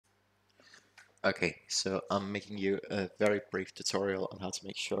Okay, so I'm making you a very brief tutorial on how to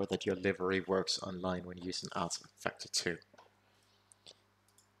make sure that your livery works online when using RFactor 2.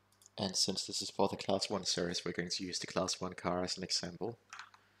 And since this is for the Class 1 series, we're going to use the Class 1 car as an example.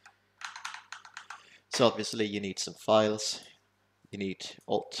 So obviously you need some files. You need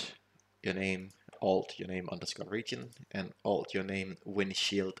alt your name, alt your name underscore region, and alt your name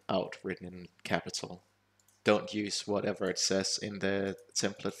windshield out written in capital. Don't use whatever it says in the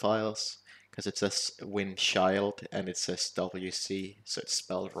template files, because it says windshield and it says WC, so it's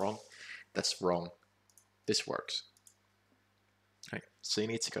spelled wrong. That's wrong. This works. Right, so you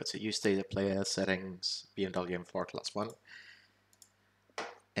need to go to use data player settings, BMW M4 class 1,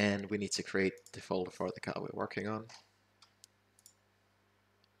 and we need to create the folder for the car we're working on.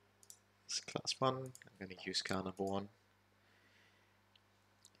 It's class 1, I'm going to use car number 1.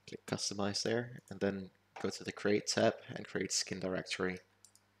 Click customize there, and then go to the create tab and create skin directory.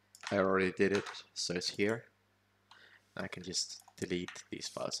 I already did it, so it's here. I can just delete these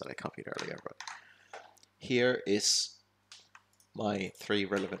files that I copied earlier, but here is my 3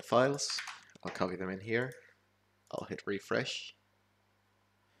 relevant files. I'll copy them in here. I'll hit refresh.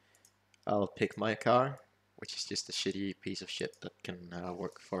 I'll pick my car, which is just a shitty piece of shit that can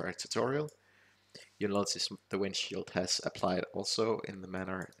work for a tutorial. You'll notice the windshield has applied also in the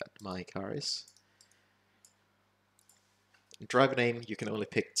manner that my car is. In driver name, you can only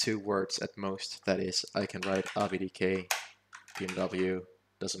pick 2 words at most. That is, I can write ABDK, BMW,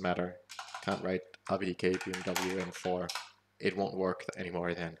 doesn't matter. Can't write ABDK, BMW, M4. It won't work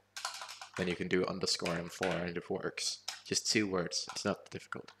anymore then. Then you can do underscore M4 and it works. Just 2 words, it's not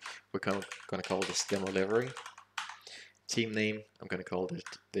difficult. We're going to call this demo livery. Team name, I'm going to call it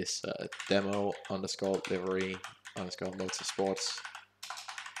this demo underscore livery underscore motorsports.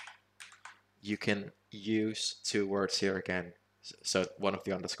 You can use 2 words here again. So one of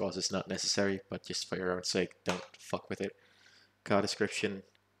the underscores is not necessary, but just for your own sake, don't fuck with it. Car description,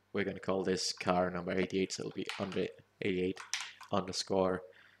 we're going to call this car number 88, so it'll be under 88 underscore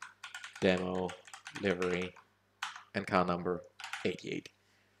demo livery and car number 88.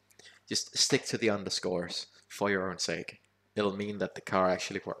 Just stick to the underscores for your own sake. It'll mean that the car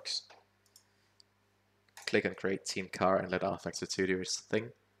actually works. Click on create team car and let RFactor 2 do its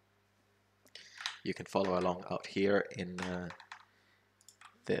thing. You can follow along out here in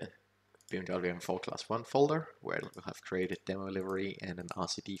the BMW M4 Class 1 folder, where we'll have created demo livery and an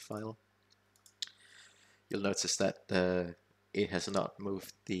RCD file. You'll notice that it has not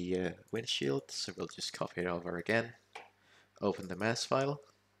moved the windshield, so we'll just copy it over again. Open the mass file,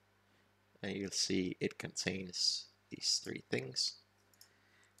 and you'll see it contains these 3 things.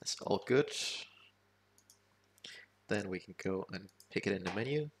 That's all good. Then we can go and pick it in the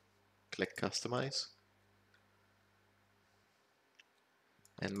menu, click customize,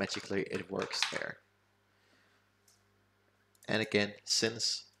 and magically it works there. And again,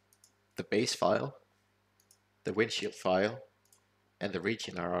 since the base file, the windshield file, and the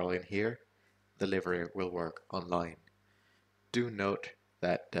region are all in here, the livery will work online. Do note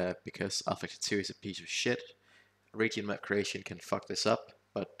that because RFactor 2 is a piece of shit, region map creation can fuck this up,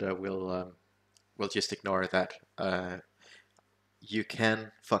 but we'll just ignore that. You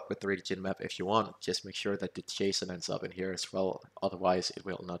can fuck with the region map if you want, just make sure that the JSON ends up in here as well, otherwise it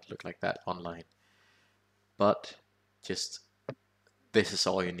will not look like that online. But just, this is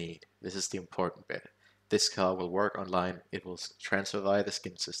all you need. This is the important bit. This car will work online, it will transfer via the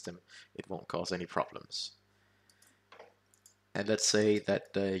skin system, it won't cause any problems. And let's say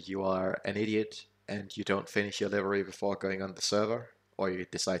that you are an idiot and you don't finish your livery before going on the server, or you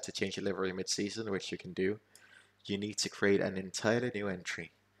decide to change your livery mid-season, which you can do. You need to create an entirely new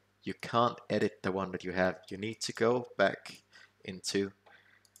entry. You can't edit the one that you have. You need to go back into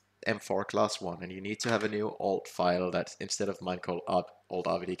M4 class 1 and you need to have a new alt file that instead of mine called alt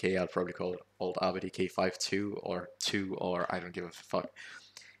rbdk, I'll probably call it alt rbdk52 or 2 or I don't give a fuck.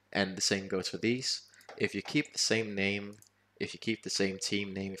 And the same goes for these. If you keep the same name, if you keep the same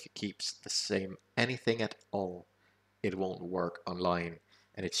team name, if you keep the same anything at all, it won't work online.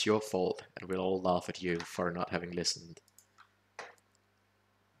 And it's your fault, and we'll all laugh at you for not having listened.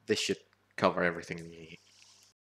 This should cover everything